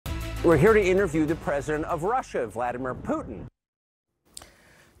We're here to interview the president of Russia, Vladimir Putin.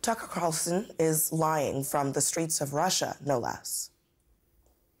 Tucker Carlson is lying from the streets of Russia, no less.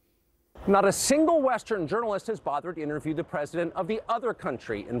 Not a single Western journalist has bothered to interview the president of the other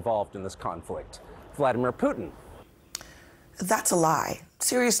country involved in this conflict, Vladimir Putin. That's a lie.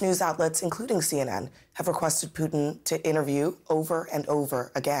 Serious news outlets, including CNN, have requested Putin to interview over and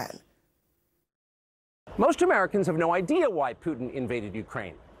over again. Most Americans have no idea why Putin invaded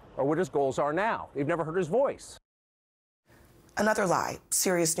Ukraine or what his goals are now. They've never heard his voice. Another lie.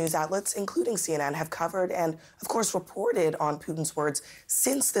 Serious news outlets, including CNN, have covered and, of course, reported on Putin's words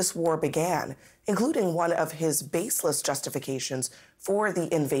since this war began, including one of his baseless justifications for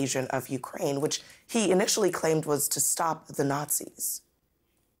the invasion of Ukraine, which he initially claimed was to stop the Nazis.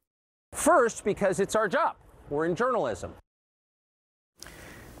 First, because it's our job. We're in journalism.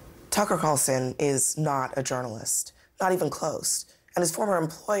 Tucker Carlson is not a journalist, not even close. And his former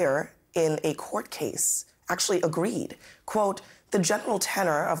employer in a court case actually agreed. Quote, the general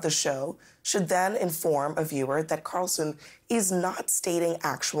tenor of the show should then inform a viewer that Carlson is not stating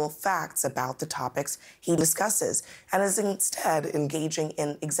actual facts about the topics he discusses and is instead engaging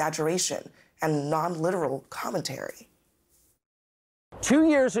in exaggeration and non-literal commentary. 2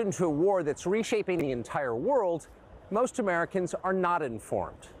 years into a war that's reshaping the entire world, most Americans are not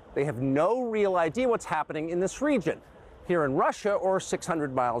informed. They have no real idea what's happening in this region, here in Russia or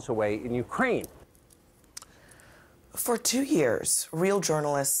 600 miles away in Ukraine. For 2 years, real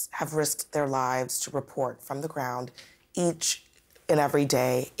journalists have risked their lives to report from the ground each and every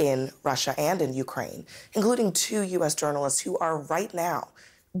day in Russia and in Ukraine, including 2 U.S. journalists who are right now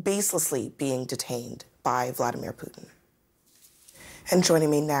baselessly being detained by Vladimir Putin. And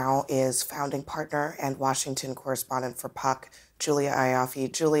joining me now is founding partner and Washington correspondent for Puck, Julia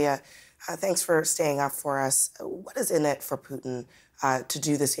Ioffe. Julia, thanks for staying up for us. What is in it for Putin to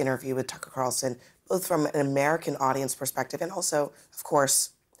do this interview with Tucker Carlson, both from an American audience perspective and also, of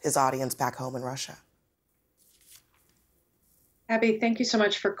course, his audience back home in Russia? Abby, thank you so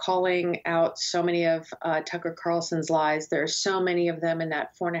much for calling out so many of Tucker Carlson's lies. There are so many of them in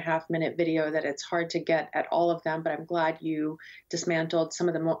that 4.5-minute video that it's hard to get at all of them, but I'm glad you dismantled some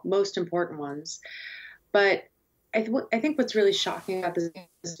of the most important ones. But I think what's really shocking about this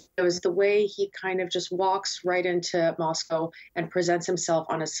is the way he kind of just walks right into Moscow and presents himself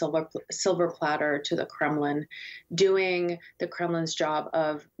on a silver platter to the Kremlin, doing the Kremlin's job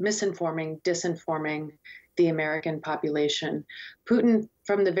of misinforming, disinforming the American population. Putin,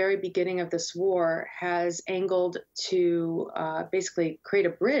 from the very beginning of this war, has angled to basically create a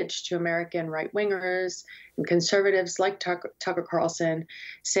bridge to American right-wingers and conservatives like Tucker Carlson,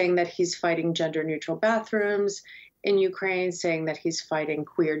 saying that he's fighting gender-neutral bathrooms in Ukraine, saying that he's fighting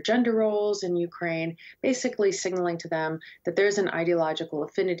queer gender roles in Ukraine, basically signaling to them that there's an ideological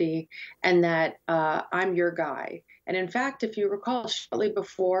affinity and that I'm your guy. And in fact, if you recall, shortly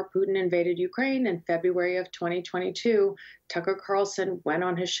before Putin invaded Ukraine in February of 2022, Tucker Carlson went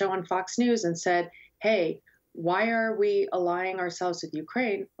on his show on Fox News and said, hey, why are we allying ourselves with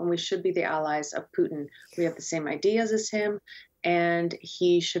Ukraine when we should be the allies of Putin? We have the same ideas as him, and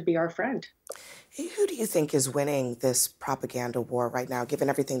he should be our friend. Who do you think is winning this propaganda war right now, given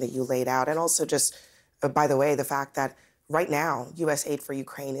everything that you laid out? And also just, by the way, the fact that right now, U.S. aid for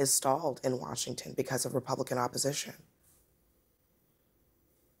Ukraine is stalled in Washington because of Republican opposition.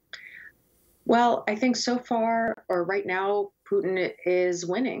 Well, I think so far, or right now, Putin is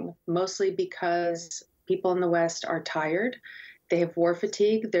winning, mostly because people in the West are tired. They have war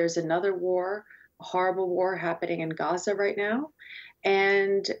fatigue. There's another war, a horrible war happening in Gaza right now.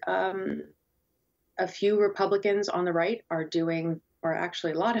 And a few Republicans on the right are doing, or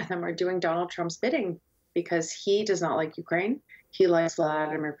actually a lot of them are doing Donald Trump's bidding because he does not like Ukraine. He likes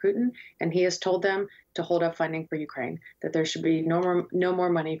Vladimir Putin, and he has told them to hold up funding for Ukraine, that there should be no more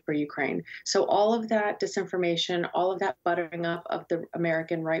money for Ukraine. So all of that disinformation, all of that buttering up of the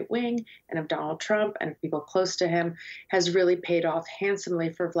American right wing and of Donald Trump and people close to him has really paid off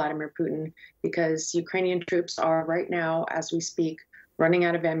handsomely for Vladimir Putin, because Ukrainian troops are right now, as we speak, running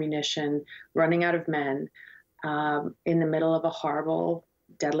out of ammunition, running out of men in the middle of a horrible,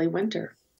 deadly winter.